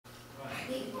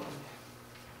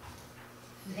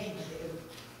Thank you.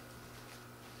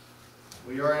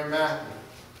 We are in Matthew.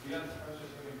 Yeah,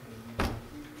 Did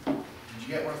you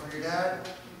get one for your dad?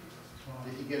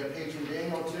 Did you get a page from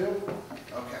Daniel too?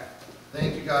 Okay.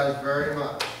 Thank you guys very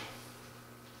much.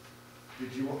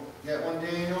 Did you get one,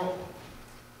 Daniel?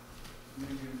 There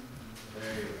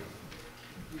you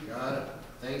go. Got it.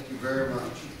 Thank you very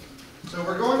much. So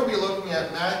we're going to be looking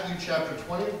at Matthew chapter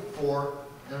 24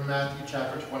 and Matthew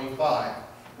chapter 25.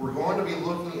 We're going to be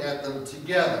looking at them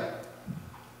together.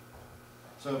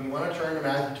 So if you want to turn to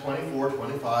Matthew 24,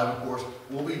 25, of course,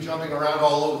 we'll be jumping around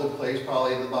all over the place,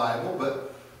 probably in the Bible,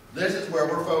 but this is where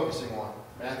we're focusing on.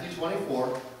 Matthew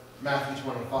 24, Matthew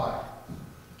 25.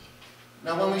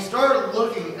 Now when we start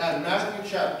looking at Matthew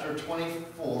chapter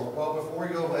 24, well, before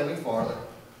we go any farther,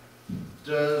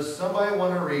 does somebody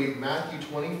want to read Matthew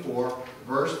 24,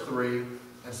 verse 3,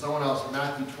 and someone else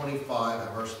Matthew 25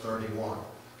 and verse 31?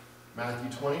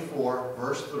 Matthew 24,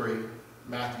 verse 3,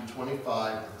 Matthew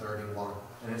 25 and 31.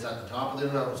 And it's at the top of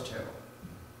the notes too.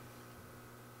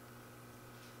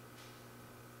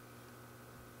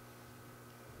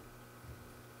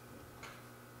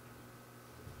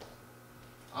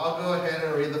 I'll go ahead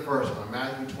and read the first one,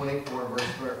 Matthew 24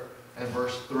 and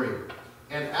verse 3.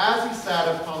 And as he sat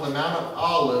upon the Mount of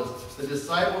Olives, the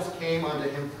disciples came unto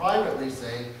him privately,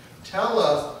 saying, Tell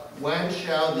us, when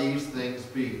shall these things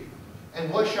be? And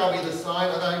what shall be the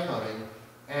sign of thy coming,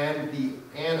 and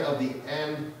of the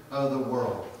end of the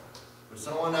world? Would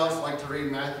someone else like to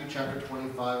read Matthew chapter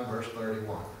 25 and verse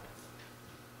 31?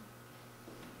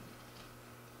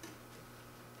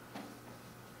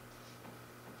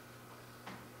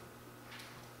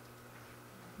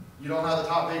 You don't have the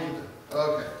top page of it?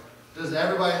 Okay. Does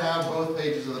everybody have both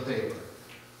pages of the paper?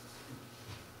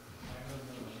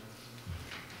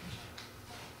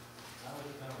 I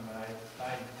was coming, but I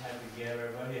had to get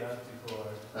everybody else before.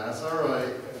 That's all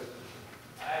right.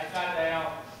 I found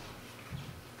out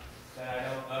that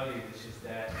I don't love you, it's just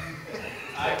that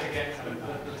I forget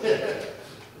sometimes.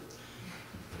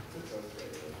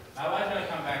 I was going to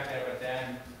come back there, but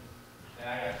then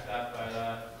I got stopped by the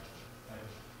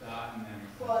dot and then...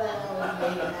 Well, that always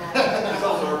made it happen. It's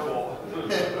all our fault.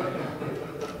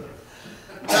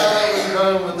 Now that we're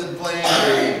done with the plain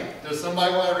reading, does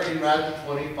somebody want to read Matthew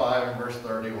 25 and verse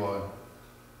 31?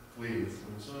 Please.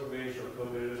 And the Son of Man shall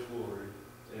come in his glory,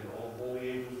 and all holy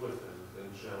angels with him, then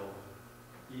shall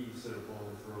he sit upon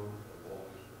the throne of all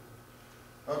his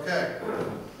glory. Okay.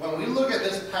 When we look at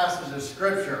this passage of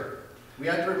Scripture, we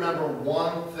have to remember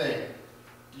one thing.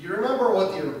 Do you remember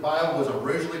what the Bible was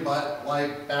originally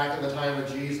like back in the time of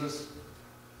Jesus?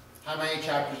 How many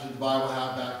chapters did the Bible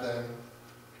have back then?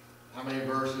 How many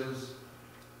verses?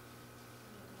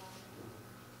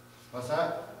 What's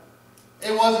that?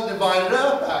 It wasn't divided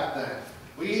up back then.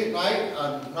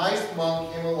 A nice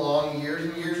monk came along years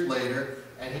and years later,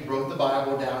 and he broke the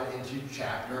Bible down into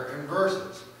chapter and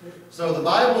verses. So the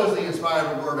Bible is the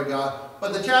inspired Word of God,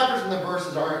 but the chapters and the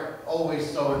verses aren't always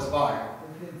so inspired.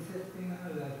 Insisting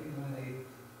on it, I think when they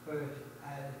first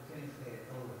added things, they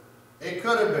over. It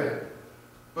could have been.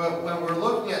 But when we're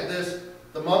looking at this,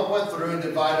 the monk went through and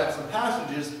divided up some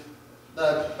passages,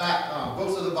 the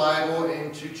books of the Bible,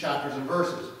 into chapters and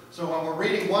verses. So when we're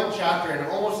reading one chapter and it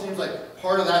almost seems like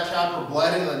part of that chapter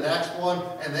bled into the next one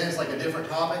and then it's like a different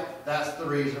topic, that's the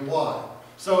reason why.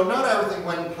 So not everything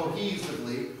went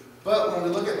cohesively, but when we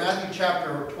look at Matthew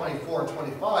chapter 24 and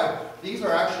 25, these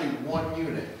are actually one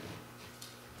unit.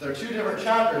 They're two different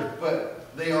chapters,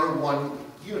 but they are one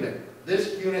unit.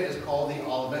 This unit is called the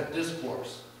Olivet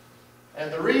Discourse.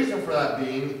 And the reason for that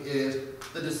being is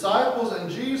the disciples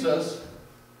and Jesus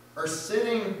are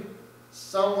sitting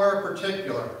somewhere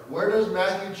particular. Where does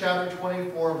Matthew chapter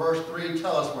 24 verse 3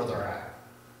 tell us where they're at?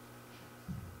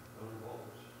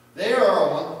 They are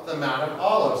on the Mount of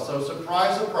Olives. So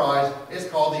surprise, surprise, it's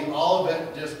called the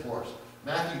Olivet Discourse.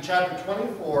 Matthew chapter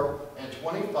 24 and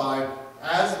 25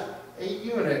 as a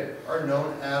unit are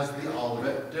known as the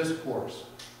Olivet Discourse.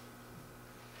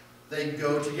 They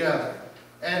go together.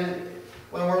 And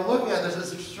when we're looking at this,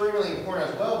 it's extremely important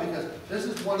as well because this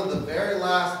is one of the very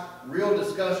last real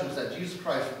discussions that Jesus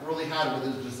Christ really had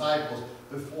with his disciples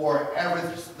before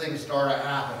everything started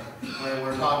happening. When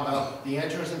we're talking about the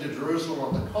entrance into Jerusalem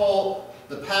on the colt,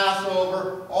 the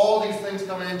Passover, all these things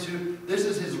coming into, this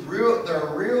is their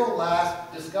real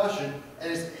last discussion,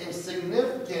 and it's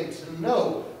significant to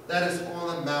note that it's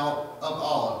on the Mount of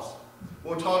Olives.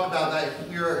 We'll talk about that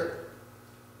here.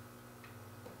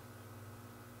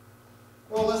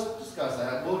 Well, let's discuss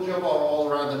that. We'll jump all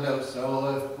around the notes,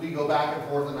 so if we go back and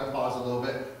forth and I pause a little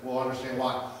bit, we'll understand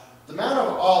why. The Mount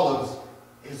of Olives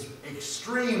is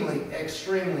extremely,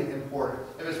 extremely important.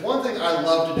 If it's one thing I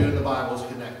love to do in the Bible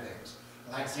is connect things.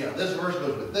 I like to see how this verse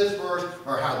goes with this verse,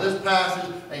 or how this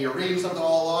passage, and you're reading something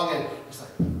all along, and it's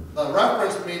like, the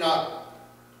reference may not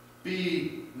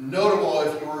be notable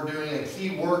if you were doing a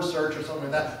keyword search or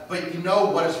something like that, but you know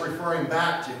what it's referring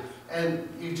back to. And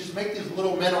you just make these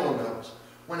little mental notes.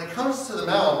 When it comes to the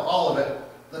Mount of Olivet,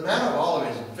 the Mount of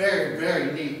Olivet is very,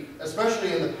 very neat,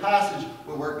 especially in the passage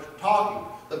where we're talking.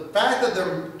 The fact that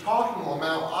they're talking on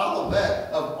Mount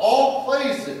Olivet, of all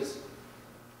places,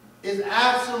 is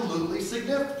absolutely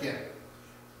significant.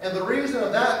 And the reason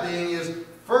of that being is,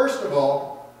 first of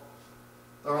all,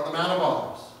 they're on the Mount of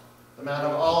Olives. The Mount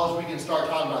of Olives, we can start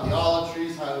talking about the olive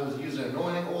trees, how it was used in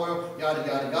anointing oil, yada,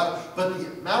 yada, yada. But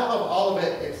the Mount of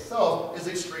Olivet itself is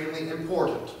extremely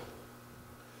important.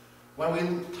 When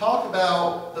we talk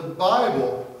about the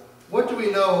Bible, what do we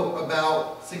know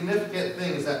about significant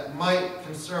things that might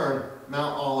concern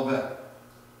Mount Olivet?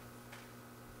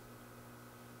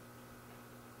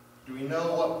 Do we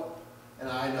know what? And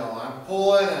I know, I'm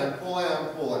pulling, and I'm pulling, and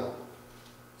I'm pulling.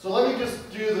 So let me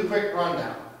just do the quick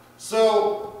rundown.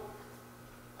 So,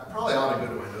 I probably ought to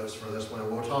go to my notes for this one.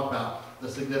 We'll talk about the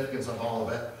significance of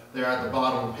Olivet. They're at the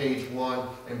bottom of page 1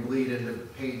 and bleed into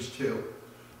page 2.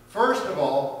 First of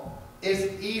all,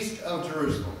 it's east of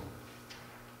Jerusalem.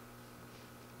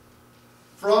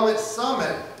 From its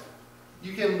summit,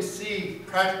 you can see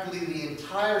practically the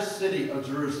entire city of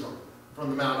Jerusalem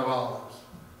from the Mount of Olives.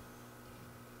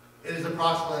 It is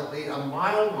approximately a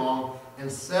mile long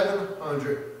and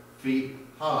 700 feet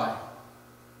high.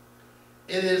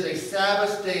 It is a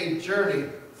Sabbath day journey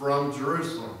from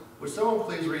Jerusalem. Would someone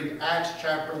please read Acts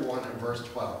chapter 1 and verse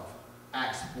 12?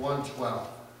 Acts 1:12.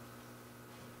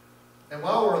 And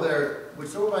while we're there, would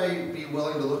somebody be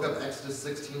willing to look up Exodus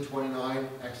 16:29?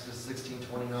 Exodus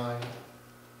 16:29.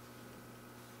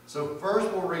 So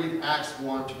first we'll read Acts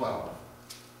 1:12.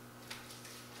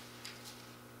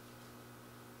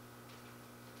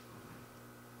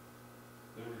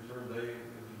 Then returned they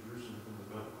into Jerusalem from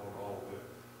the mount called Olivet,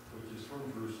 which is from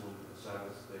Jerusalem, the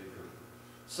Sabbath day journey.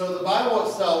 So the Bible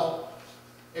itself,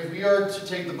 if we are to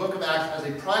take the book of Acts as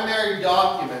a primary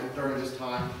document during this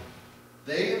time,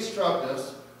 they instruct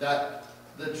us that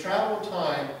the travel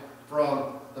time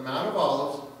from the Mount of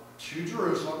Olives to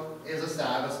Jerusalem is a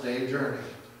Sabbath day journey.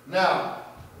 Now,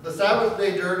 the Sabbath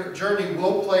day journey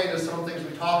will play into some things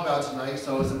we talk about tonight,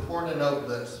 so it's important to note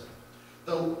this.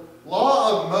 The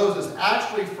law of Moses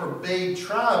actually forbade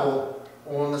travel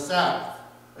on the Sabbath.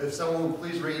 If someone would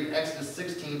please read Exodus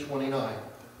 16:29.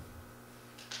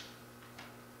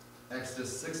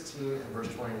 Exodus 16 and verse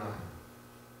 29.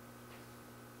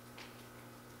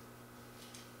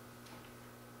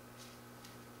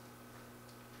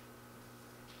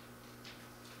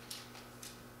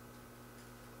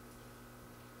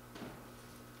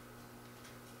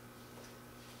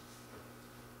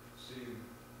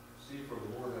 See, for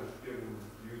the Lord hath given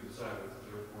you the Sabbath,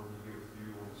 therefore he giveth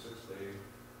you on the 6th day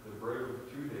the bread of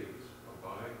 2 days.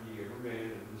 Abide ye every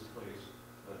man in his place.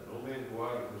 Let no man go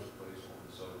out of his place on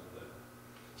the 7th day.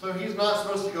 So he's not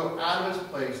supposed to go out of his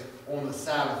place on the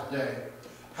Sabbath day.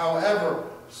 However,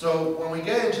 so when we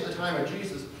get into the time of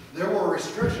Jesus, there were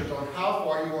restrictions on how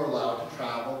far you were allowed to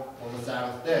travel on the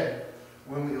Sabbath day.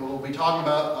 When we'll be talking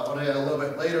about a little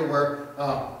bit later where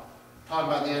talking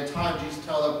about the end time, Jesus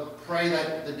tells them, pray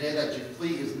that the day that you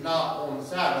flee is not on the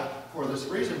Sabbath for this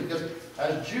reason, because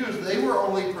as Jews, they were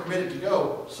only permitted to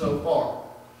go so far.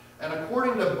 And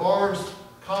according to Barnes'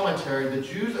 commentary, the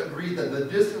Jews agreed that the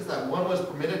distance that one was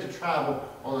permitted to travel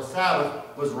on the Sabbath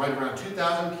was right around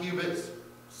 2,000 cubits,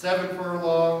 7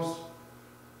 furlongs,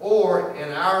 or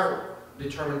in our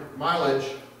determined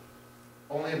mileage,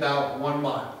 only about 1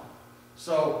 mile.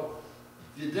 So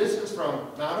the distance from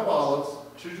Mount of Olives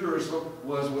to Jerusalem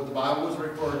was what the Bible was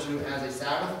referred to as a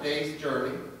Sabbath day's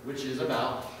journey, which is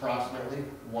about approximately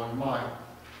 1 mile.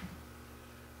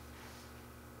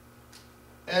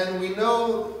 And we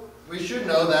should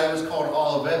know that it was called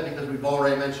Olivet because we've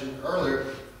already mentioned earlier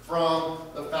from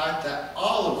the fact that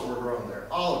olives were grown there,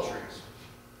 olive trees.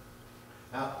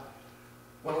 Now,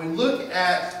 when we look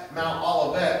at Mount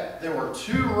Olivet, there were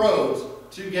 2 roads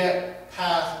to get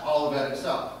past Olivet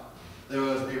itself. There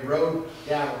was a road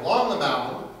down along the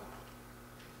mountain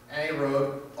and a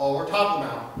road over top of the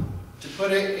mountain. To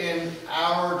put it in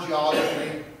our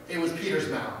geography, it was Peter's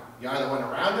Mountain. You either went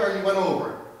around it or you went over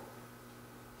it.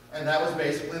 And that was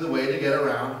basically the way to get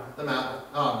around the Mount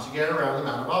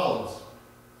of Olives.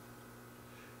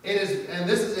 And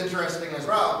this is interesting as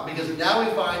well, because now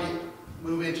we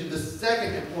move into the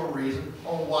second important reason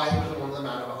on why he was on the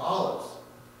Mount of Olives.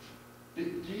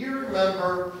 Do you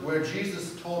remember where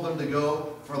Jesus told them to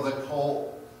go for the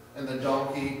colt and the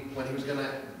donkey when he was going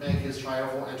to make his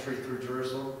triumphal entry through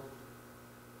Jerusalem?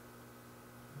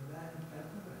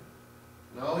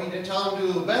 No, he didn't tell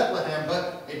him to Bethlehem,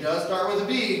 but it does start with a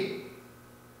B.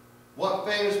 What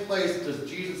famous place does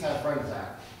Jesus have friends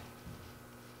at?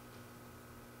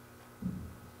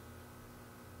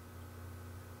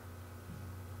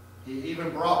 He even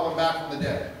brought one back from the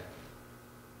dead.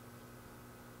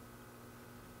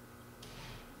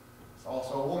 It's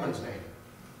also a woman's name.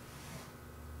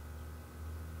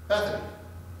 Bethany.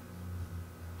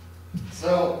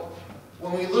 So,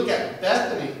 when we look at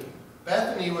Bethany,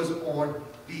 Bethany was on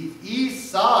the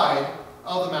east side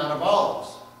of the Mount of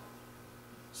Olives.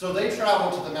 So they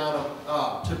traveled to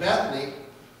the to Bethany,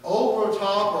 over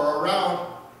top or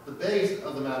around the base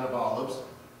of the Mount of Olives.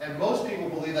 And most people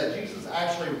believe that Jesus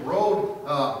actually rode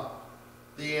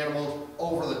the animals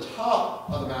over the top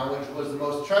of the mountain, which was the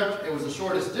most it was the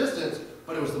shortest distance,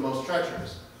 but it was the most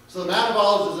treacherous. So the Mount of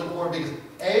Olives is important because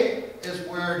A is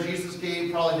where Jesus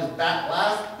gave probably his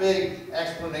last big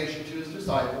explanation to his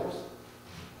disciples.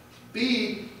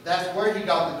 B, that's where he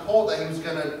got the colt that he was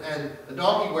going to, and the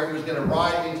donkey where he was going to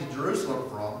ride into Jerusalem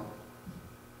from.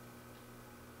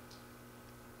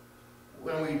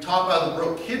 When we talk about the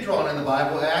brook Kidron in the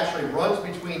Bible, it actually runs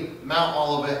between Mount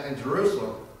Olivet and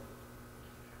Jerusalem.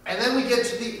 And then we get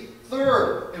to the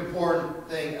third important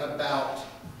thing about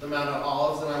the Mount of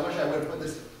Olives, and I wish I would have put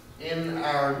this in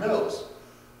our notes.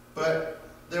 But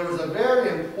there was a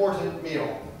very important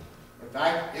meal. In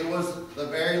fact, it was the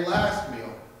very last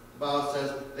meal. The Bible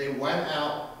says they went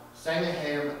out, sang a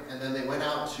hymn, and then they went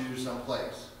out to some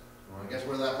place. You want to guess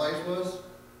where that place was?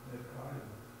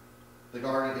 The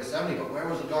Garden of Gethsemane. But where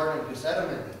was the Garden of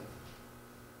Gethsemane?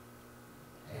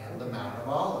 And the Mount of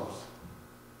Olives.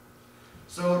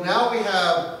 So now we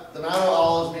have the Mount of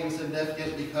Olives being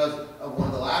significant because of one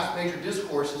of the last major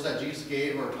discourses that Jesus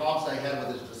gave, or talks that he had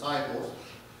with his disciples.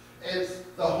 It's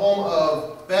the home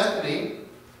of Bethany.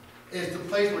 It's the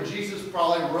place where Jesus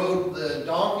probably rode the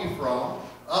donkey from,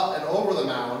 up and over the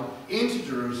mountain, into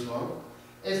Jerusalem.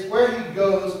 It's where he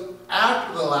goes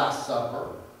after the Last Supper.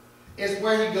 It's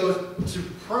where he goes to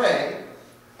pray.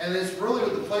 And it's really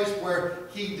the place where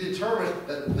he determines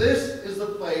that this is the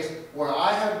place where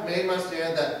I have made my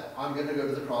stand, that I'm going to go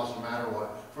to the cross no matter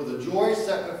what. For the joy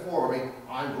set before me,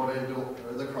 I'm going to endure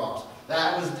the cross.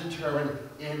 That was determined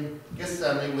in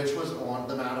Gethsemane, which was on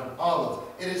the Mount of Olives.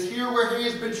 It is here where he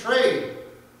is betrayed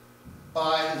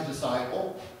by his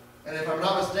disciple. And if I'm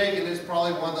not mistaken, it's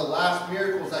probably one of the last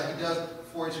miracles that he does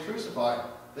before he's crucified,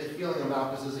 the healing of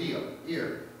Malchus's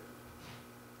ear.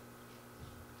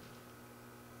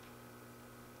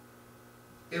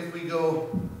 If we go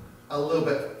a little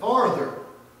bit farther,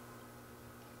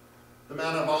 the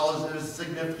Mount of Olives is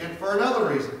significant for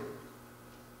another reason.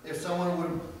 If someone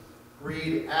would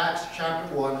read Acts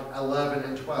chapter 1, 11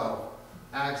 and 12.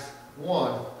 Acts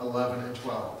 1, 11 and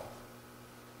 12.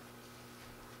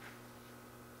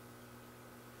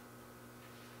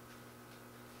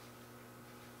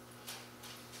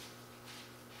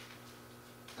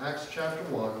 Acts chapter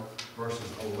 1,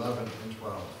 verses 11 and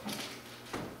 12.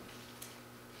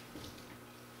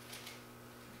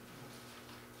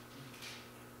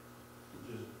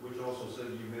 Which also said,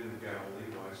 "You men of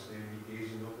Galilee, why stand ye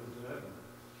gazing up into heaven?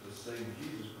 The same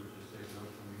Jesus which is taken up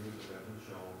from you into heaven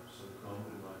shall so come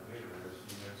in like manner as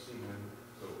ye have seen him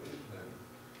go into heaven."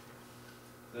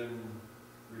 Then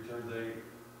returned they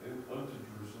unto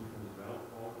Jerusalem from the mount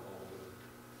called Olivet,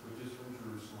 which is from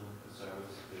Jerusalem the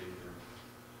Sabbath day journey.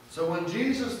 So when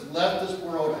Jesus left this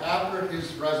world after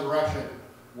his resurrection,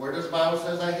 where does the Bible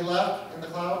say that he left in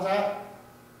the clouds at?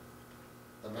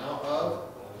 The Mount of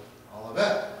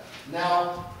Olivet.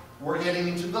 Now, we're getting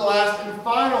into the last and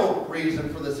final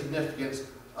reason for the significance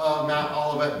of Mount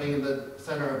Olivet being the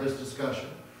center of this discussion.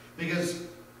 Because,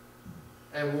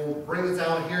 and we'll bring this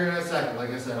out here in a second.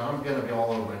 Like I said, I'm going to be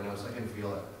all over my notes. I can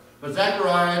feel it. But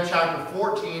Zechariah chapter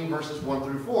 14, verses 1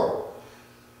 through 4.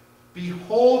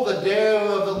 "Behold, the day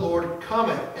of the Lord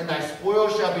cometh, and thy spoil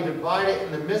shall be divided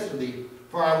in the midst of thee.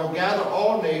 For I will gather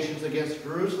all nations against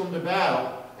Jerusalem to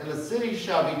battle, and the city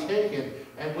shall be taken,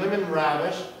 and women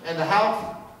ravished, and the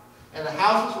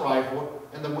houses rifled,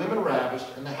 and the women ravished,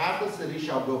 and the half of the city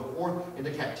shall go forth into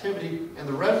captivity, and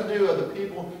the residue of the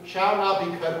people shall not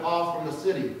be cut off from the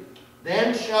city.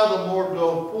 Then shall the Lord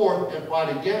go forth and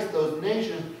fight against those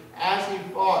nations as he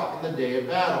fought in the day of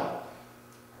battle."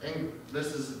 And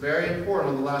this is very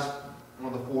important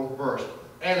on the fourth verse.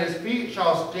 "And his feet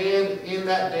shall stand in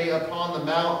that day upon the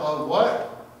Mount of" what?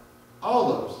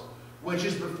 Olives, which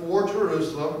is before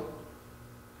Jerusalem.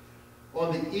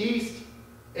 "On the east,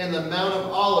 and the Mount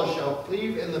of Olives shall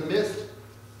cleave in the midst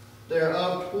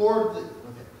thereof toward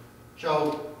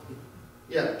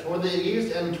toward the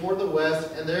east and toward the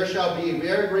west, and there shall be a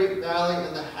very great valley,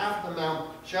 and the half of the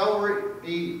mount shall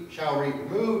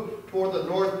remove toward the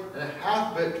north, and a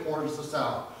half of it towards the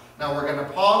south. Now we're going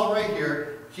to pause right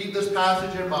here. Keep this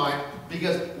passage in mind,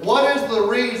 because what is the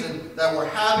reason that we're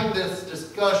having this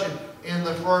discussion in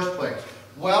the first place?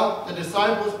 Well, the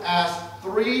disciples asked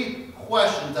 3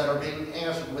 questions that are being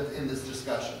answered within this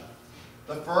discussion.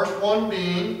 The first one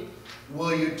being,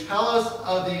 will you tell us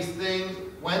of these things,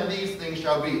 when these things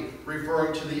shall be,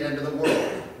 referring to the end of the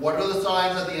world. What are the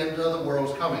signs that the end of the world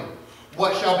is coming?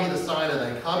 What shall be the sign of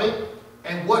them coming?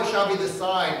 And what shall be the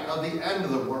sign of the end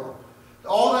of the world?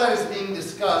 All that is being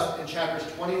discussed in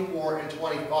chapters 24 and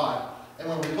 25. And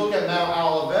when we look at Mount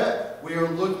Olivet, we are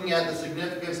looking at the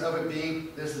significance of it being,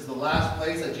 this is the last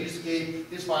place that Jesus gave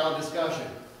his final discussion.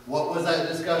 What was that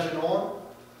discussion on?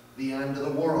 The end of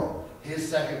the world. His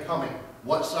second coming.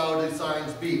 What shall the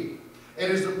signs be? It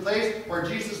is the place where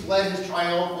Jesus led his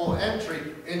triumphal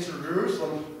entry into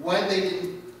Jerusalem when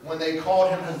they called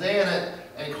him Hosanna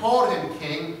and called him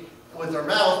king with their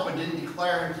mouths, but didn't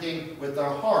declare him king with their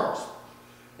hearts.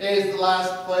 It is the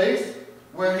last place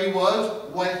where he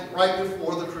was right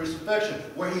before the crucifixion,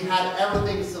 where he had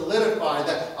everything solidified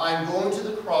that I'm going to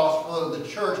the cross for the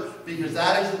church because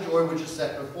that is the joy which is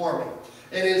set before me.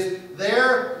 It is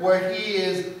there where he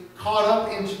is caught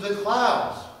up into the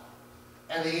clouds.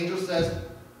 And the angel says,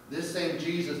 this same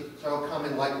Jesus shall come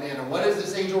in like manner. What is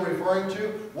this angel referring to?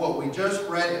 What we just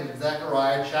read in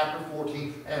Zechariah chapter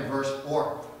 14 and verse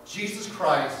 4. Jesus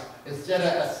Christ, instead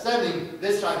of ascending,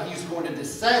 this time he's going to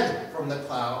descend from the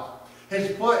cloud.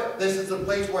 His foot, this is the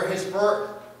place where his foot,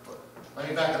 let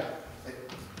me back up.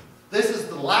 This is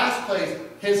the last place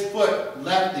his foot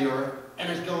left the earth, and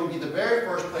it's going to be the very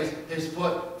first place his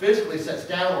foot physically sets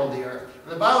down on the earth.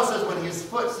 And the Bible says when his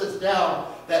foot sits down,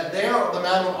 that there the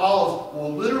Mount of Olives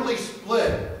will literally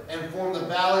split and form the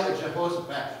Valley of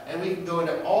Jehoshaphat. And we can go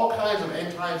into all kinds of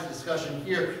end times discussion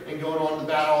here and going on the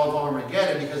Battle of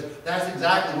Armageddon, because that's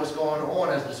exactly what's going on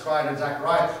as described in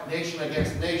Zechariah. Nation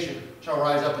against nation shall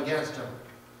rise up against him.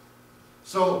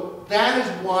 So that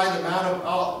is why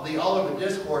the Olivet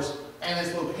Discourse and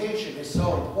its location is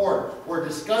so important. We're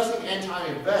discussing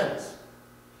end-time events,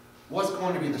 what's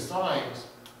going to be the signs,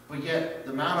 but yet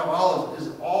the Mount of Olives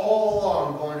is all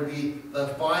along going to be the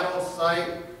final site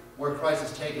where Christ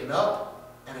is taken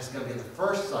up, and it's going to be the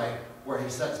first site where he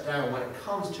sets down when it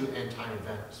comes to end-time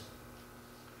events.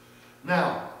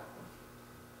 Now,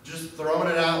 just throwing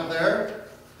it out there,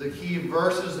 the key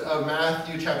verses of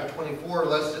Matthew chapter 24 are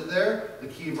listed there. The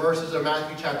key verses of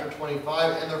Matthew chapter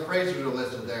 25 and their phrases are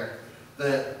listed there.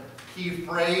 The key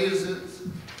phrases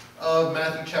of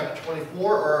Matthew chapter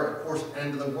 24 are, of course,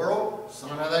 end of the world,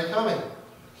 son of thy coming.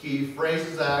 Key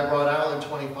phrases that I brought out in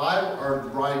 25 are the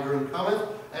bridegroom cometh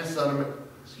and son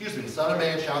of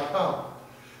man shall come.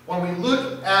 When we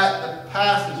look at the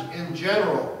passage in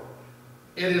general,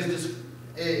 it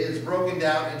is broken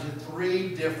down into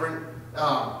 3 different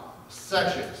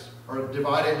sections, or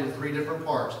divided into 3 different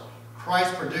parts.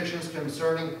 Christ's predictions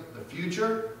concerning the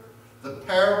future, the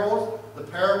parables. The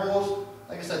parables,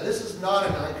 like I said, this is not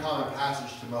an uncommon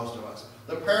passage to most of us.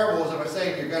 The parables, if I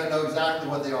say it, you're going to know exactly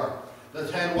what they are. The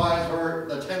 10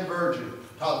 virgins,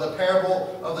 the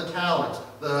parable of the talents,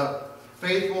 the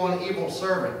faithful and evil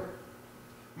servant.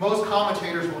 Most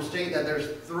commentators will state that there's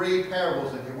 3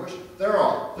 parables in here, which there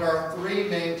are. There are 3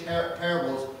 main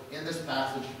parables in this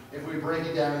passage if we break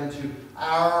it down into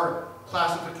our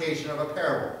classification of a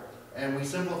parable. And we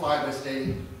simplify it by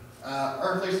stating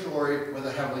earthly story with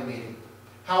a heavenly meaning.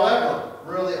 However,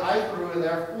 really, I threw in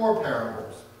there 4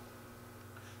 parables.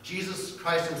 Jesus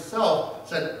Christ himself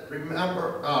said,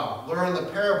 remember, learn the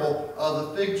parable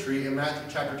of the fig tree in Matthew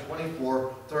chapter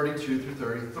 24, 32 through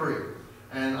 33.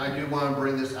 And I do want to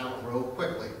bring this out real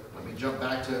quickly. Let me jump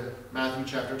back to Matthew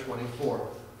chapter 24.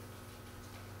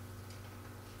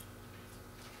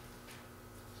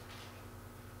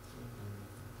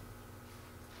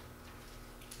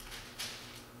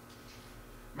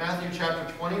 Matthew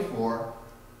chapter 24,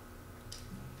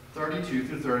 32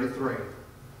 through 33.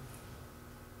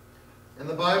 And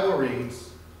the Bible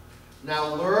reads,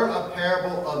 Now learn a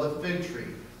parable of the fig tree.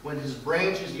 When his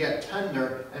branch is yet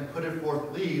tender, and putteth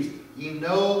forth leaves, ye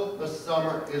know the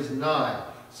summer is nigh.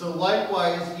 So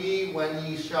likewise ye, when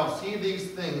ye shall see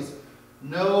these things,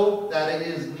 know that it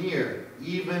is near,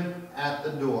 even at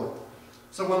the door.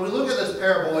 So when we look at this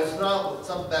parable, it's not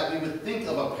something that we would think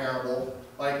of a parable,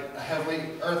 like a heavenly,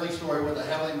 earthly story with a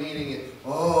heavenly meaning. And,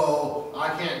 oh, I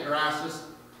can't grasp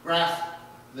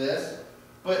this.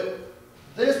 But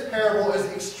this parable is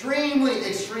extremely,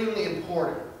 extremely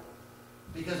important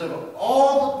Because of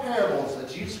all the parables that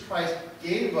Jesus Christ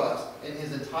gave us in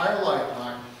his entire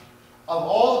lifetime, of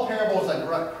all the parables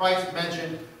that Christ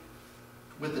mentioned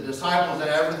with the disciples and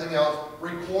everything else,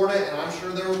 recorded, and I'm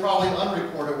sure there were probably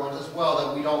unrecorded ones as well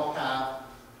that we don't have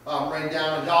written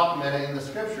down and documented in the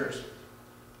scriptures.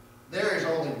 There is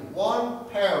only one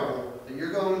parable that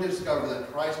you're going to discover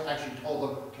that Christ actually told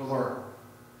them to learn.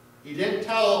 He didn't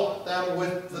tell them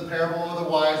with the parable of the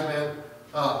wise men,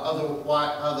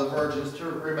 of the virgins to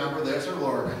remember this or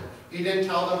learn it. He didn't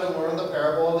tell them to learn the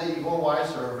parable of the evil and wise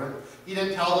servant. He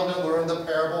didn't tell them to learn the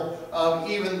parable of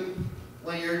even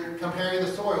when you're comparing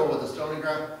the soil with the stony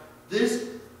ground. This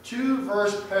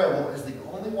 2-verse parable is the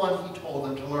only one he told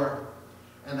them to learn.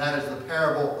 And that is the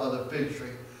parable of the fig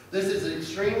tree. This is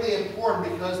extremely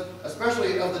important because,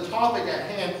 especially of the topic at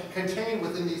hand contained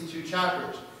within these 2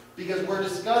 chapters. Because we're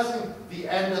discussing the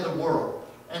end of the world.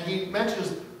 And he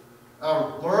mentions,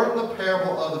 learn the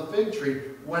parable of the fig tree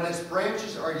when its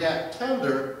branches are yet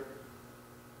tender.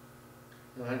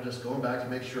 And I'm just going back to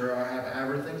make sure I have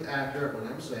everything accurate when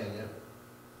I'm saying it.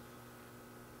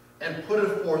 And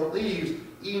putteth forth leaves,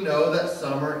 ye know that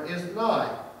summer is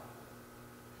nigh.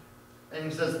 And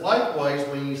he says, likewise,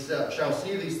 when ye shall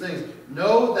see these things,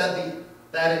 know that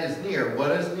it is near.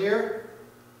 What is near?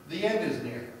 The end is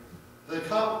near.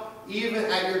 Even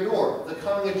at your door, the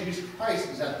coming of Jesus Christ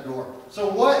is at the door. So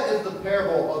what is the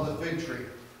parable of the fig tree?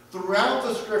 Throughout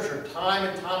the scripture, time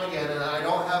and time again, and I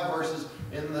don't have verses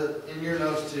in your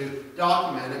notes to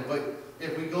document it, but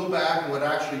if we go back and would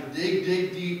actually dig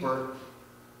deeper,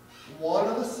 one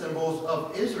of the symbols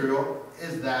of Israel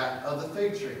is that of the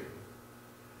fig tree.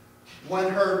 When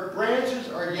her branches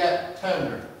are yet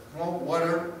tender. Well,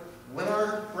 when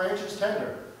are branches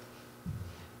tender?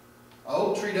 An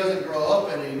oak tree doesn't grow up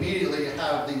and immediately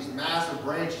have these massive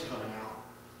branches coming out.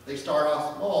 They start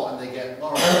off small and they get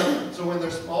larger. So when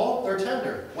they're small, they're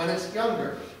tender. When it's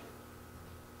younger.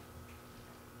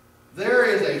 There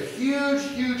is a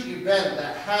huge event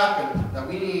that happened that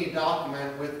we need to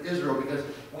document with Israel, because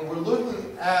when we're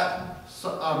looking at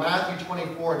Matthew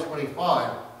 24 and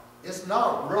 25, it's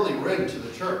not really written to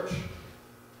the church.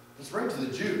 It's written to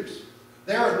the Jews.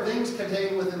 There are things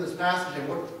contained within this passage, and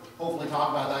we'll hopefully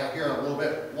talk about that here a little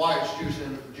bit, why it's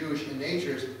Jewish in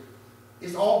nature.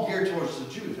 It's all geared towards the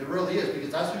Jews. It really is, because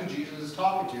that's who Jesus is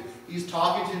talking to. He's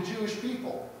talking to Jewish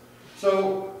people.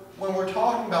 So when we're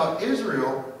talking about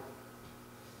Israel,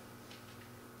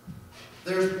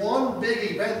 there's one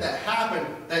big event that happened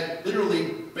that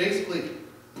literally basically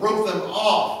broke them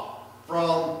off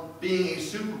from being a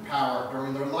superpower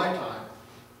during their lifetime.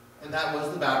 And that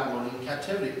was the Babylonian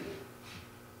captivity.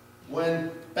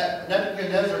 When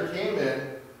Nebuchadnezzar came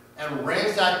in and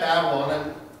ransacked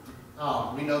Babylon,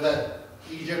 and we know that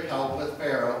Egypt helped with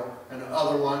Pharaoh and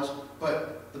other ones,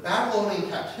 but the Babylonian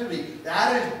captivity,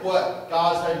 that is what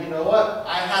God said, you know what,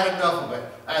 I had enough of it.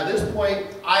 At this point,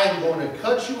 I am going to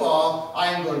cut you off, I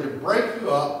am going to break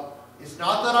you up. It's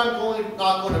not that I'm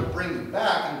not going to bring you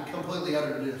back and completely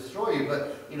utterly destroy you,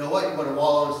 but you know what, you want to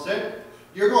wallow in sin?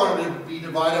 You're going to be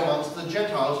divided amongst the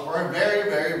Gentiles for a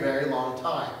very long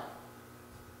time.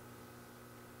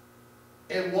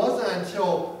 It wasn't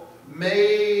until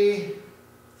May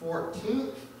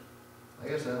 14th,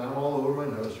 like I said, I'm all over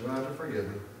my notes, you're going to have to forgive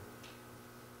me.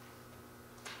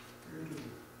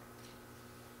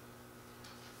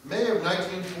 May of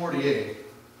 1948,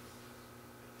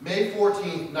 May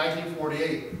 14th,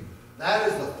 1948, that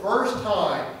is the first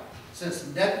time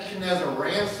since Nebuchadnezzar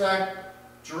ransacked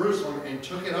Jerusalem and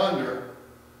took it under,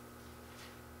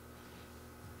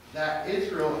 that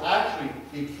Israel actually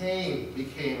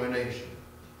became a nation.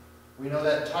 We know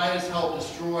that Titus helped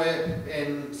destroy it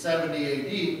in 70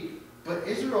 AD, but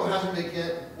Israel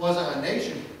wasn't a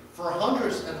nation for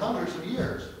hundreds and hundreds of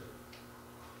years.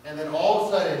 And then all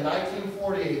of a sudden, in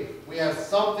 1948, we have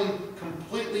something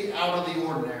completely out of the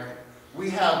ordinary. We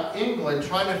have England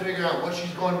trying to figure out what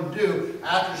she's going to do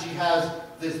after she has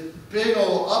this big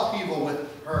old upheaval with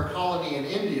her colony in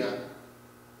India.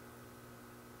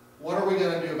 What are we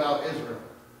going to do about Israel?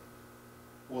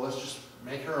 Well, let's just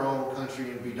make her own country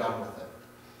and be done with it.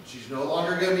 She's no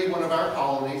longer going to be one of our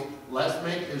colonies. Let's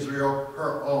make Israel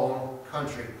her own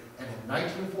country. And in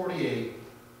 1948,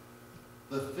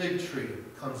 the fig tree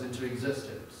comes into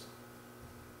existence.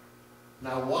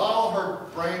 Now, while her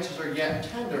branches are yet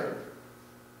tender,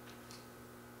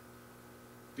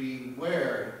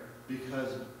 beware, because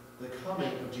the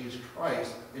coming of Jesus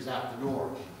Christ is at the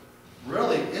door.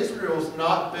 Really, Israel's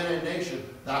not been a nation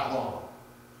that long.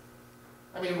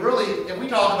 I mean, really, if we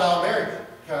talk about America,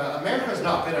 America's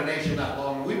not been a nation that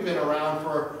long. We've been around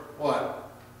for,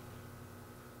 what,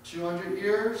 200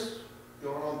 years?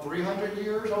 going on 300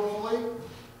 years, hopefully.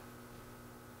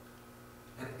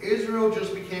 And Israel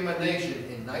just became a nation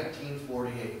in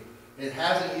 1948. It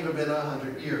hasn't even been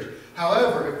 100 years.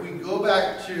 However, if we go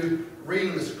back to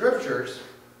reading the scriptures,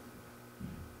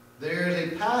 there's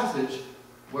a passage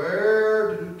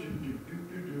where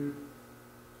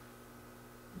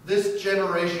this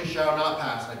generation shall not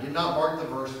pass. I did not mark the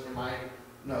verse in my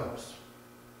notes.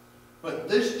 But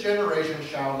this generation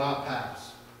shall not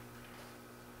pass.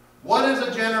 What is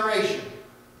a generation?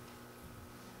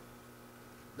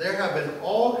 There have been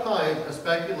all kinds of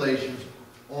speculations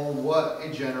on what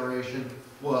a generation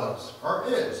was or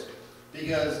is.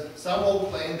 Because some will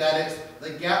claim that it's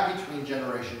the gap between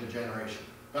generation to generation,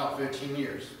 about 15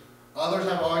 years. Others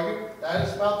have argued that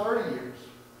it's about 30 years.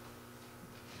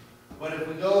 But if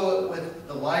we go with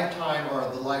the lifetime or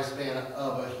the lifespan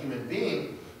of a human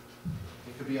being,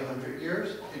 it could be 100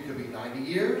 years, it could be 90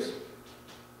 years.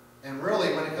 And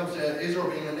really, when it comes to Israel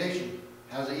being a nation,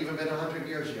 has it even been 100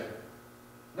 years yet?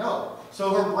 No.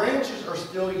 So her branches are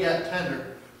still yet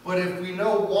tender. But if we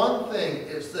know one thing,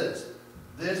 it's this.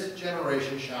 This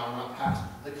generation shall not pass.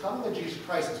 The coming of Jesus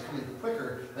Christ is coming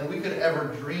quicker than we could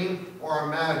ever dream or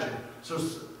imagine. So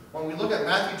when we look at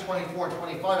Matthew 24 and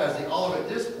 25 as the Olivet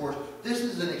Discourse, this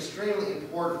is an extremely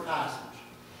important passage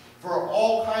for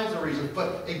all kinds of reasons.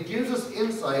 But it gives us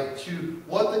insight to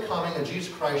what the coming of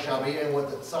Jesus Christ shall be and what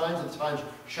the signs of the times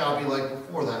shall be like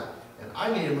before that. And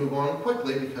I need to move on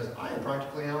quickly because I am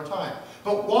practically out of time.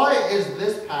 But why is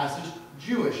this passage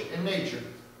Jewish in nature?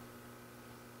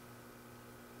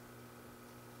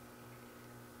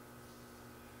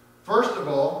 First of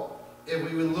all, if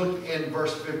we would look in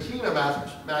verse 15 of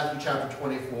Matthew chapter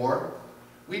 24,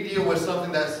 we deal with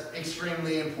something that's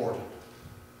extremely important.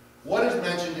 What is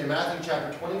mentioned in Matthew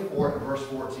chapter 24 and verse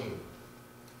 14?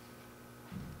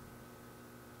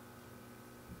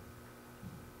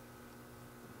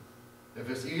 If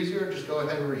it's easier, just go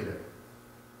ahead and read it.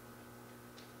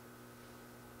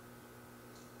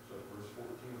 So verse 14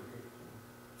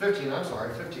 or 15, I'm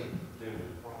sorry, 15. 15?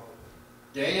 Daniel's prophet.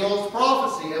 Daniel's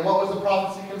prophecy. And what was the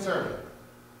prophecy concerning?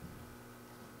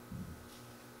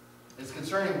 It's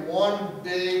concerning one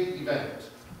big event.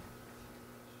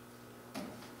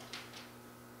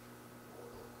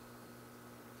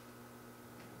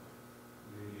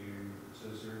 It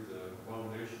says here the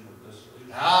abomination of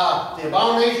desolation. The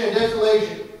abomination of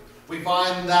desolation. We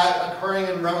find that occurring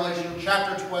in Revelation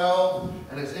chapter 12,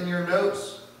 and it's in your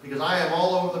notes, because I am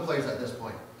all over the place at this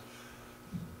point.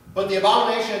 But the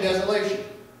abomination of desolation.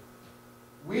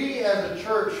 We as a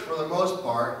church, for the most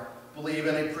part, believe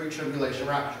in a pre-tribulation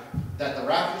rapture. That the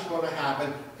rapture is going to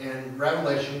happen in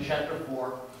Revelation chapter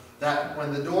 4. That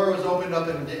when the door was opened up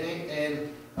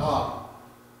in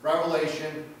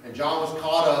Revelation and John was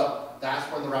caught up, that's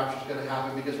when the rapture is going to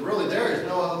happen. Because really there is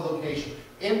no other location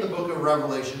in the book of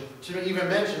Revelation to even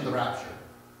mention the rapture.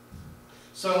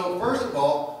 So first of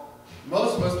all,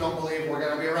 most of us don't believe we're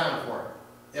going to be around for it.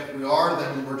 If we are,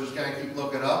 then we're just going to keep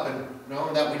looking up and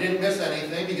knowing that we didn't miss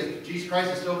anything because Jesus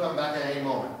Christ is still coming back at any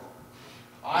moment.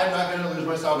 I'm not going to lose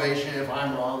my salvation if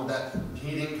I'm wrong that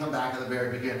he didn't come back at the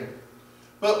very beginning.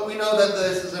 But we know that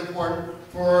this is important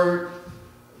for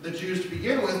the Jews to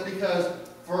begin with because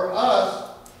for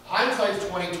us, hindsight's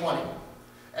 20/20.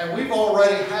 And we've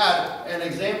already had an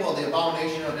example of the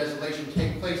abomination of desolation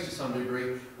take place to some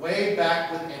degree way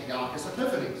back with Antiochus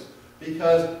Epiphanes.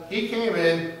 Because he came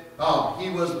in, he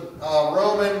was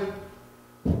Roman,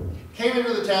 came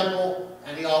into the temple,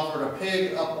 and he offered a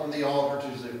pig up on the altar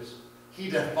to Zeus. He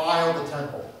defiled the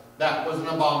temple. That was an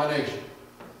abomination.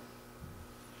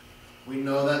 We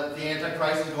know that the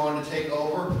Antichrist is going to take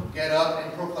over, get up,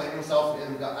 and proclaim himself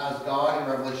as God in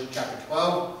Revelation chapter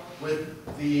 12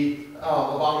 with the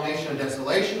abomination of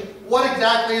desolation. What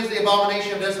exactly is the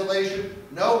abomination of desolation?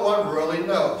 No one really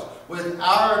knows. With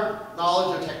our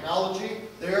knowledge of technology,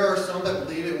 there are some that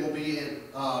believe it will be in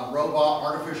robot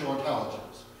artificial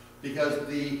intelligence. Because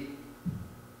the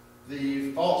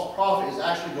false prophet is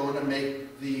actually going to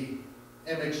make the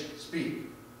image speak.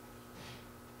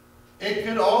 It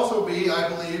could also be, I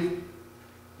believe,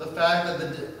 the fact that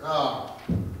the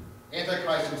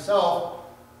Antichrist himself,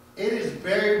 it is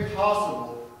very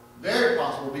possible,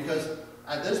 because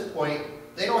at this point,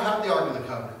 they don't have the Ark of the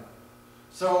Covenant.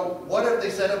 So what if they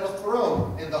set up a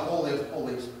throne in the Holy of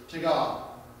Holies to God?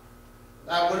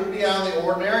 That wouldn't be out of the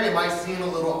ordinary. It might seem a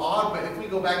little odd, but if we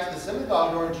go back to the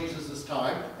synagogue during Jesus'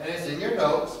 time, and it's in your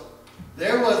notes,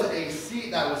 there was a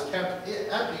seat that was kept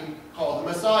empty called the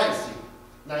Messiah seat.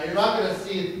 Now, you're not going to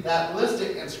see that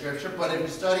listed in Scripture, but if you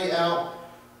study out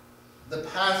the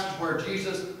passage where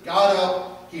Jesus got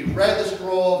up, he read the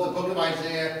scroll of the book of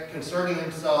Isaiah concerning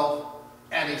himself,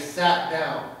 and he sat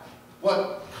down.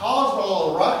 What caused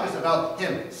all the ruckus about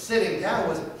him sitting down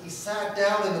was he sat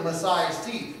down in the Messiah's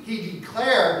seat. He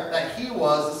declared that he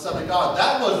was the Son of God.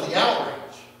 That was the outrage.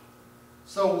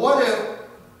 So what if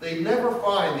they never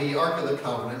find the Ark of the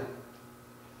Covenant?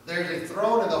 There's a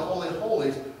throne in the Holy of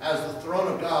Holies as the throne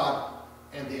of God,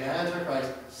 and the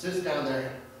Antichrist sits down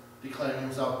there declaring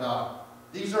himself God.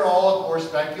 These are all, of course,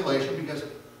 speculation because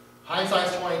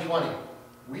hindsight's 20/20.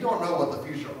 We don't know what the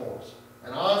future holds.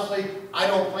 And honestly, I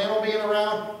don't plan on being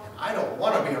around, and I don't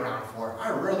want to be around for it. I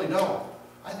really don't.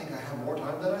 I think I have more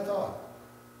time than I thought.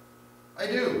 I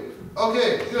do.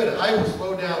 Okay, good. I will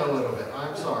slow down a little bit.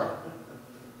 I'm sorry.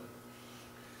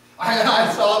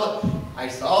 I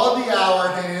saw the hour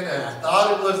hand, and I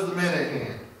thought it was the minute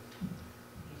hand.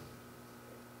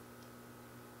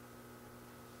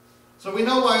 So we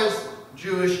know why it's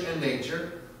Jewish in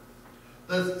nature.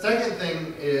 The second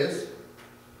thing is,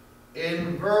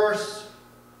 in verse,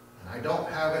 and I don't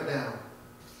have it down.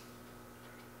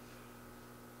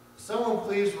 Someone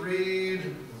please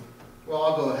read, well,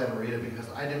 I'll go ahead and read it because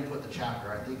I didn't put the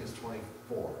chapter. I think it's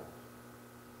 24.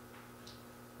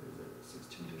 Is it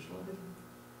 16 to 20?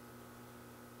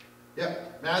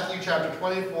 Yep, Matthew chapter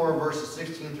 24, verses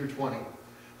 16 through 20.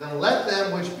 Then let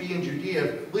them which be in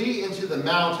Judea flee into the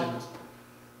mountains.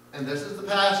 And this is the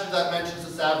passage that mentions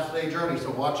the Sabbath day journey,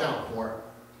 so watch out for it.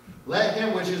 Let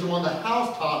him which is on the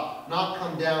housetop not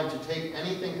come down to take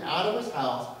anything out of his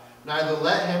house, neither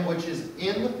let him which is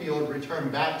in the field return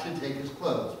back to take his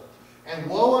clothes. And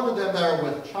woe unto them that are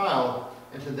with child,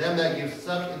 and to them that give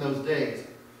suck in those days.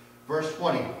 Verse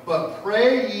 20, but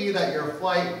pray ye that your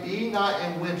flight be not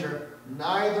in winter,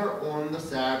 neither on the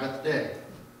Sabbath day.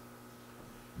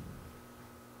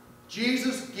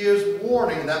 Jesus gives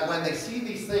warning that when they see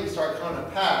these things start coming to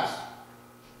pass,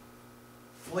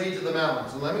 flee to the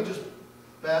mountains. And let me just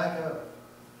back up.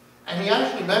 And he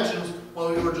actually mentions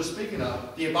what we were just speaking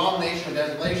of, the abomination of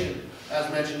desolation, as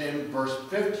mentioned in verse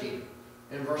 15.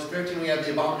 In verse 15 we have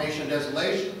the abomination of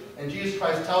desolation, and Jesus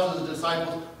Christ tells his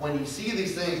disciples, when you see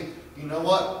these things, you know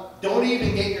what? Don't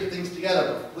even get your things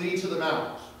together, but flee to the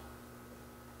mountains.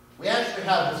 We actually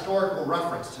have historical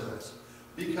reference to this,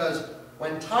 because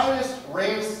when Titus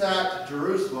ransacked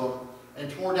Jerusalem and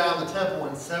tore down the temple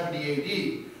in 70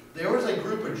 AD, there was a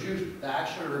group of Jews that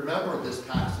actually remembered this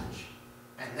passage,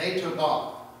 and they took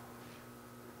off.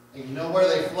 And you know where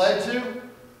they fled to?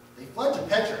 They fled to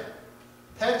Petra.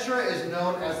 Petra is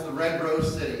known as the Red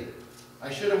Rose City.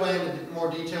 I should have went into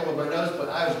more detail with my notes, but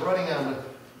I was running out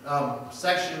of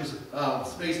sections,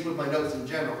 space with my notes in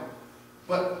general.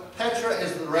 But Petra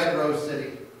is the Red Rose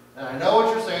City. And I know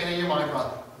what you're saying in your mind,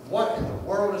 brother. What in the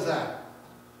world is that?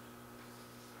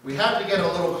 We have to get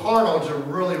a little carnal to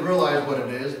really realize what it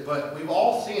is, but we've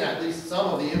all seen at least some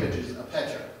of the images of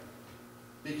Petra.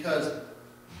 Because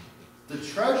the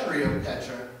treasury of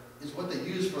Petra is what they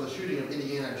used for the shooting of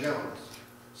Indiana Jones.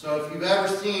 So if you've ever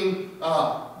seen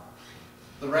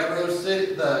the Red Rose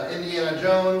City, the Indiana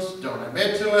Jones, don't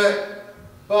admit to it,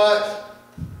 but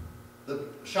the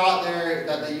shot there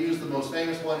that they use, the most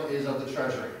famous one, is of the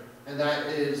treasury. And that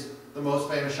is the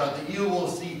most famous shot that you will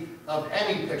see of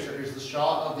any picture, is the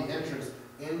shot of the entrance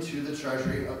into the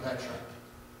treasury of Petra.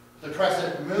 The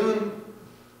crescent moon,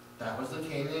 that was the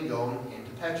canyon going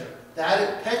into Petra.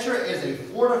 Petra is a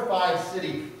fortified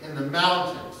city in the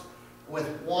mountains with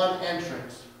one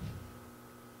entrance.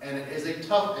 And it is a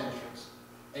tough entrance.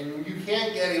 And you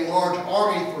can't get a large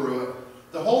army through it.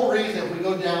 The whole reason, if we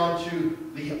go down to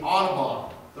the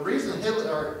Autobahn, the reason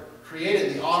Hitler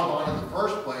created the Autobahn in the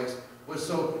first place was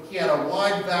so he had a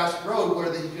wide, vast road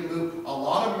where he could move a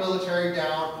lot of military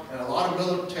down and a lot of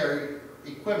military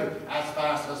equipment as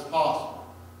fast as possible.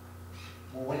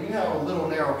 Well, when you have a little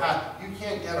narrow path, you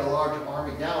can't get a large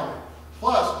army down it.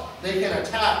 Plus, they can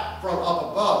attack from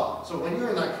up above. So when you're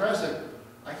in that crescent,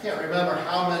 I can't remember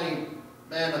how many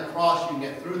men across you can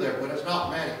get through there, but it's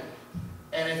not many.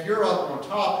 And if you're up on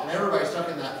top and everybody's stuck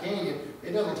in that canyon,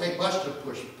 it doesn't take much to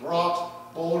push rocks,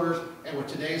 boulders, and with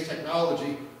today's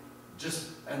technology,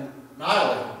 just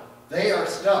annihilate them. They are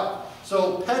stuck.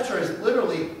 So Petra is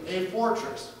literally a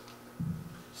fortress.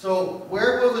 So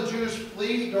where will the Jews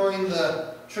flee during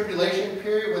the tribulation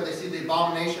period when they see the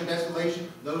abomination of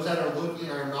desolation? Those that are looking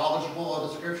are knowledgeable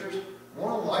of the scriptures.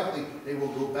 More than likely, they will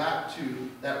go back to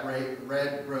that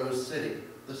Red Rose City,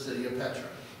 the city of Petra. Okay.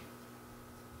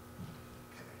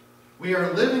 We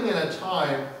are living in a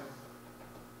time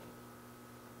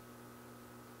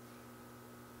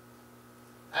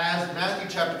as Matthew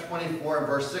chapter 24 and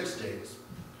verse 6 states.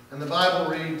 And the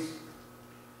Bible reads,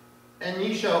 and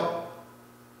ye shall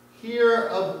hear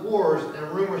of wars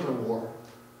and rumors of war.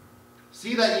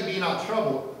 See that ye be not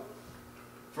troubled,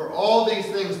 For all these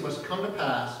things must come to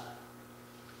pass,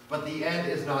 but the end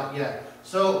is not yet.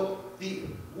 So the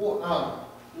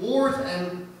wars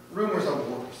and rumors of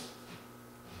wars.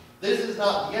 This is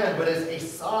not the end, but it's a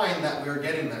sign that we're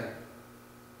getting there.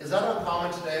 Is that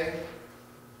uncommon today?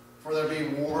 For there to be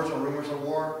wars or rumors of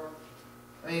war?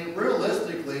 I mean,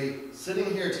 realistically, sitting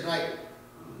here tonight,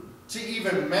 to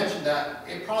even mention that,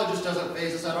 it probably just doesn't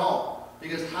faze us at all.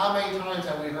 Because how many times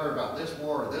have we heard about this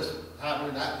war, this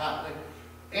happening, that happening?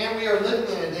 And we are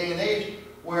living in a day and age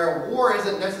where war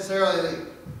isn't necessarily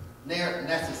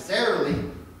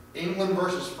England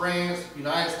versus France,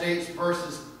 United States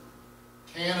versus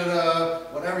Canada,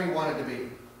 whatever you want it to be.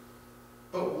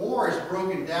 But war is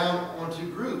broken down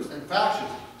onto groups and factions.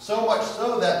 So much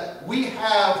so that we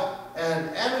have an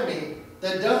enemy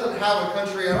that doesn't have a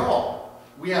country at all.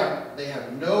 They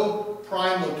have no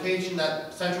prime location,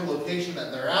 that central location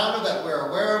that they're out of, that we're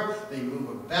aware of. They move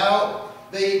about.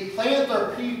 They plant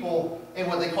their people in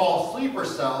what they call sleeper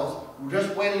cells,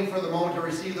 just waiting for the moment to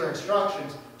receive their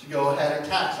instructions to go ahead and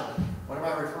attack something. What am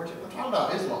I referring to? I'm talking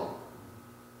about Islam.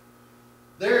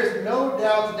 There is no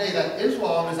doubt today that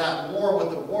Islam is at war with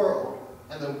the world,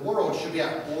 and the world should be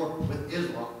at war with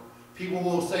Islam. People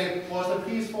will say,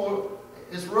 well,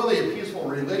 it's really a peaceful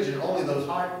religion, only those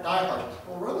diehards.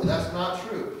 Well, really, that's not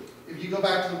true. If you go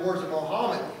back to the words of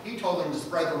Muhammad, he told them to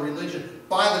spread the religion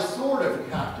by the sword if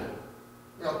you have to.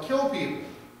 Kill people.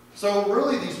 So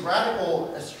really, these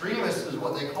radical extremists, is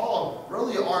what they call them,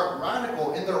 really aren't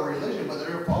radical in their religion, but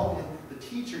they're following the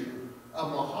teaching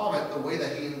of Muhammad the way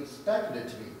that he expected it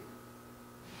to be.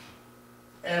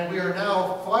 And we are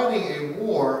now fighting a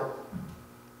war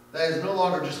that is no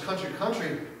longer just country to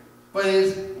country, but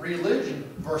is religion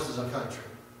versus a country,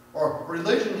 or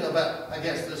religion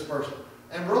against this person.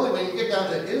 And really, when you get down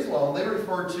to Islam, they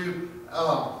refer to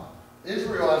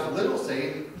Israel as little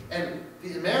Satan and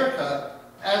America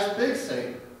as big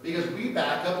Satan, because we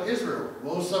back up Israel.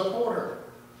 We'll support her.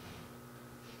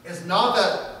 It's not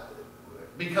that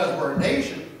because we're a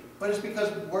nation, but it's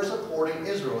because we're supporting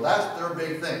Israel. That's their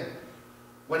big thing.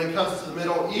 When it comes to the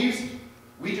Middle East,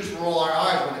 we just roll our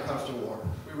eyes when it comes to war.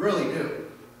 We really do.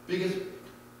 Because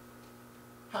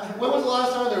when was the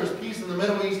last time there was peace in the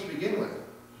Middle East to begin with?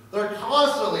 They're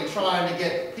constantly trying to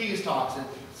get peace talks and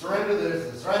surrender this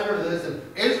and surrender this, and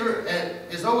Israel, and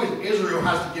it's always Israel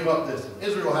has to give up this and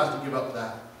Israel has to give up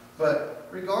that. But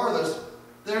regardless,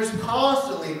 there's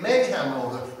constantly mayhem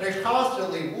over there. There's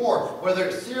constantly war, whether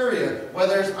it's Syria,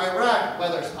 whether it's Iraq,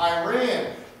 whether it's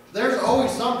Iran. There's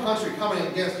always some country coming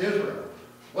against Israel.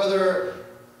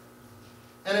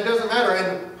 And it doesn't matter,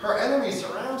 and her enemy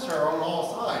surrounds her on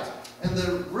all sides. And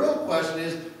the real question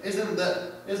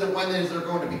isn't when is there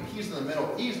going to be peace in the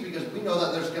Middle East, because we know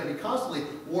that there's going to be constantly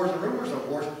wars and rumors of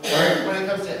wars. When it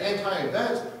comes to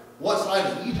anti-events, what side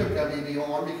is Egypt going to be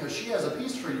on, because she has a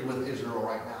peace treaty with Israel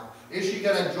right now? Is she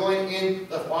going to join in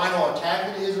the final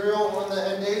attack in Israel on the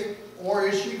end days, or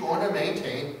is she going to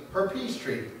maintain her peace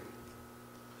treaty?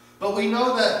 But we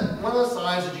know that one of the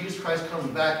signs that Jesus Christ comes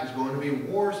back is going to be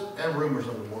wars and rumors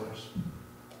of wars.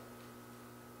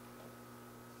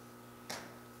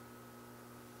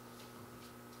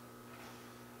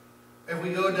 If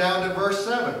we go down to verse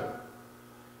 7.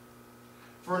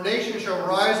 For nation shall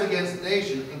rise against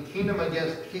nation, and kingdom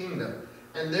against kingdom.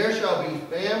 And there shall be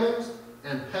famines,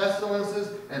 and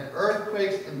pestilences, and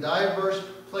earthquakes in diverse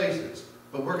places.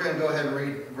 But we're going to go ahead and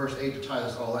read verse 8 to tie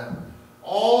this all in.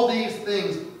 All these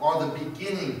things are the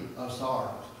beginning of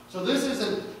sorrows. So this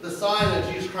isn't the sign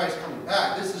of Jesus Christ coming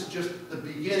back. This is just the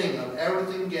beginning of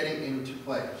everything getting into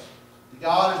place.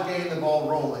 God is getting the ball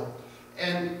rolling.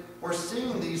 And we're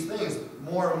seeing these things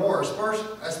more and more,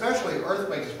 especially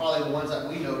earthquakes is probably the ones that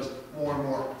we notice more and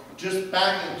more. Just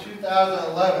back in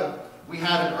 2011, we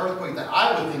had an earthquake that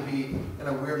I would think be in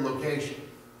a weird location.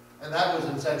 And that was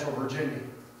in central Virginia.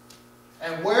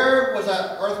 And where was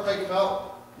that earthquake felt?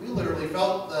 We literally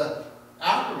felt the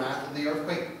aftermath of the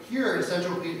earthquake here in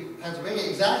central Pennsylvania,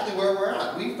 exactly where we're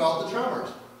at. We felt the tremors.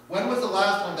 When was the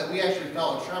last time that we actually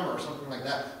felt a tremor or something like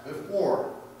that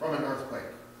before from an earthquake?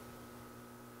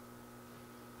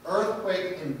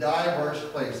 Earthquake in diverse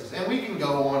places. And we can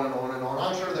go on and on and on.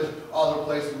 I'm sure there's other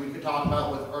places we could talk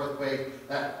about with earthquake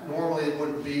that normally it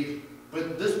wouldn't be.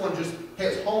 But this one just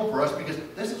hits home for us because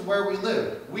this is where we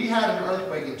live. We had an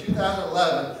earthquake in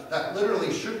 2011 that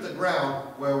literally shook the ground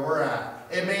where we're at.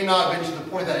 It may not have been to the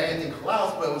point that anything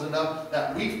collapsed, but it was enough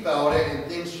that we felt it and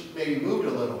things maybe moved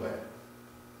a little bit.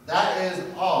 That is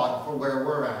odd for where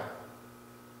we're at.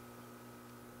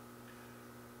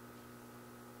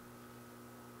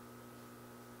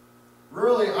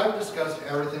 Really, I've discussed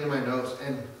everything in my notes,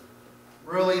 and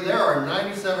really there are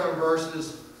 97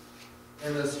 verses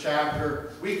in this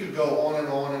chapter. We could go on and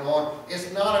on and on.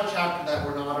 It's not a chapter that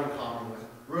we're not in common with.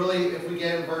 Really, if we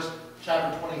get in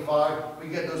chapter 25, we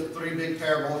get those three big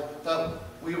parables that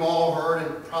we've all heard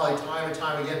and probably time and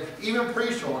time again, even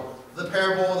preached on. The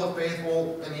parable of the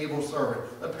faithful and evil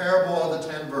servant, the parable of the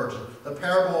 10 virgins, the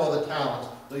parable of the talents.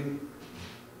 The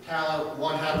talent,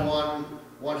 one had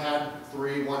one had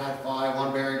 3, one had 5,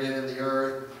 one buried it in the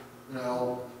earth. You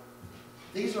know,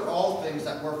 these are all things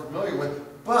that we're familiar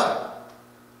with, but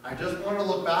I just want to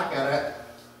look back at it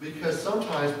because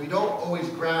sometimes we don't always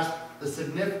grasp the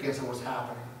significance of what's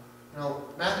happening. You know,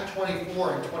 Matthew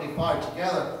 24 and 25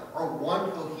 together are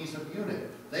one cohesive unit.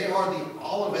 They are the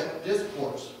Olivet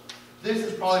Discourse. This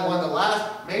is probably one of the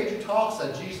last major talks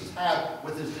that Jesus had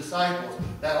with his disciples.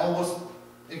 That almost,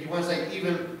 if you want to say,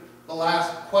 even the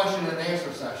last question and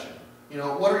answer session. You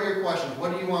know, what are your questions?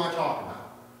 What do you want to talk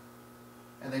about?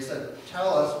 And they said,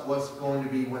 tell us what's going to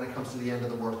be when it comes to the end of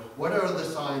the world. What are the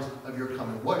signs of your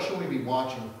coming? What should we be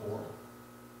watching for?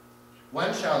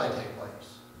 When shall they take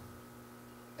place?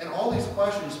 And all these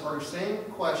questions are the same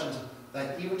questions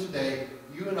that even today,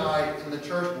 you and I in the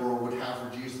church world would have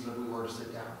for Jesus if we were to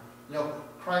sit down. You know,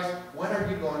 Christ, when are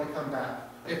you going to come back?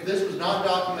 If this was not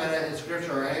documented in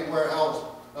Scripture or anywhere else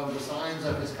of the signs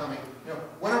of his coming, you know,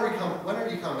 when are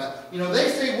you coming back? You know, they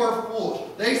say we're foolish.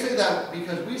 They say that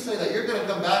because we say that you're going to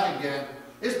come back again.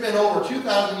 It's been over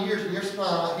 2,000 years and you're still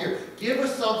not here. Give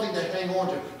us something to hang on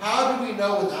to. How do we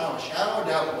know without a shadow of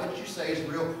doubt what you say is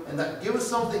real? And that give us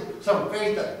something, some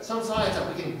faith, that some science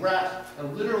that we can grasp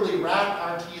and literally wrap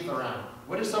our teeth around.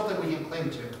 What is something we can cling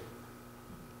to?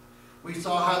 We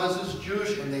saw how this is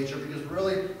Jewish in nature because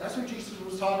really that's who Jesus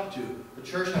was talking to. The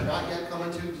church had not yet come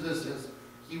into existence.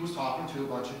 He was talking to a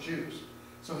bunch of Jews.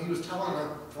 So he was telling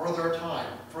them for their time,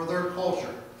 for their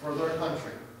culture, for their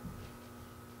country.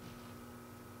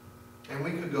 And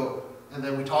we could go, and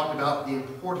then we talked about the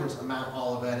importance of Mount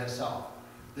Olivet itself.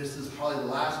 This is probably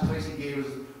the last place he gave his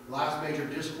last major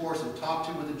discourse and talked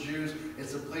to with the Jews.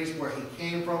 It's the place where he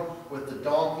came from with the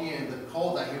donkey and the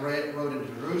colt that he rode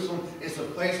into Jerusalem. It's the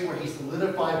place where he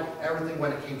solidified everything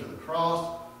when it came to the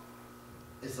cross.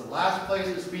 It's the last place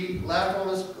his feet left on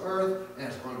this earth, and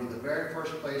it's going to be the very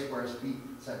first place where his feet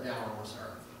set down on this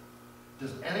earth.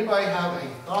 Does anybody have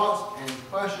any thoughts, any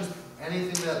questions,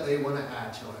 anything that they want to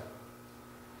add to it?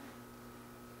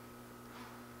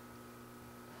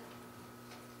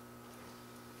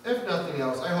 If nothing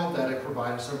else, I hope that it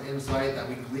provided some insight, that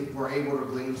we were able to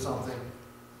glean something,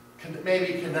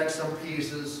 maybe connect some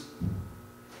pieces.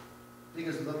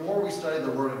 Because the more we study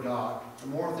the Word of God, the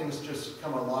more things just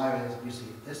come alive, and we see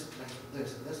this connects with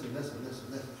this, and this, and this, and this,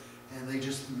 and this. And they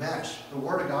just mesh. The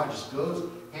Word of God just goes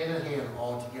hand in hand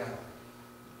all together.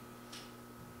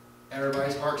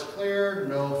 Everybody's heart's clear,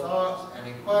 no thoughts,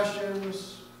 any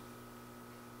questions?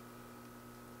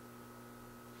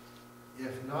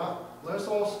 If not, let's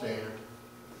all stand.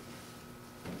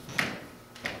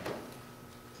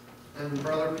 And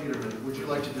Brother Peterman, would you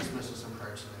like to dismiss us in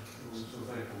prayer tonight? We're so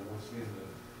thankful once again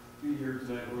to be here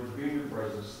tonight, Lord, to be in your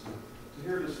presence, to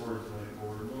hear this word tonight,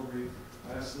 Lord. Lord, we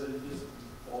ask that it just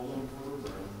falls on fertile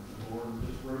ground. Lord,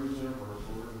 just roots in our hearts.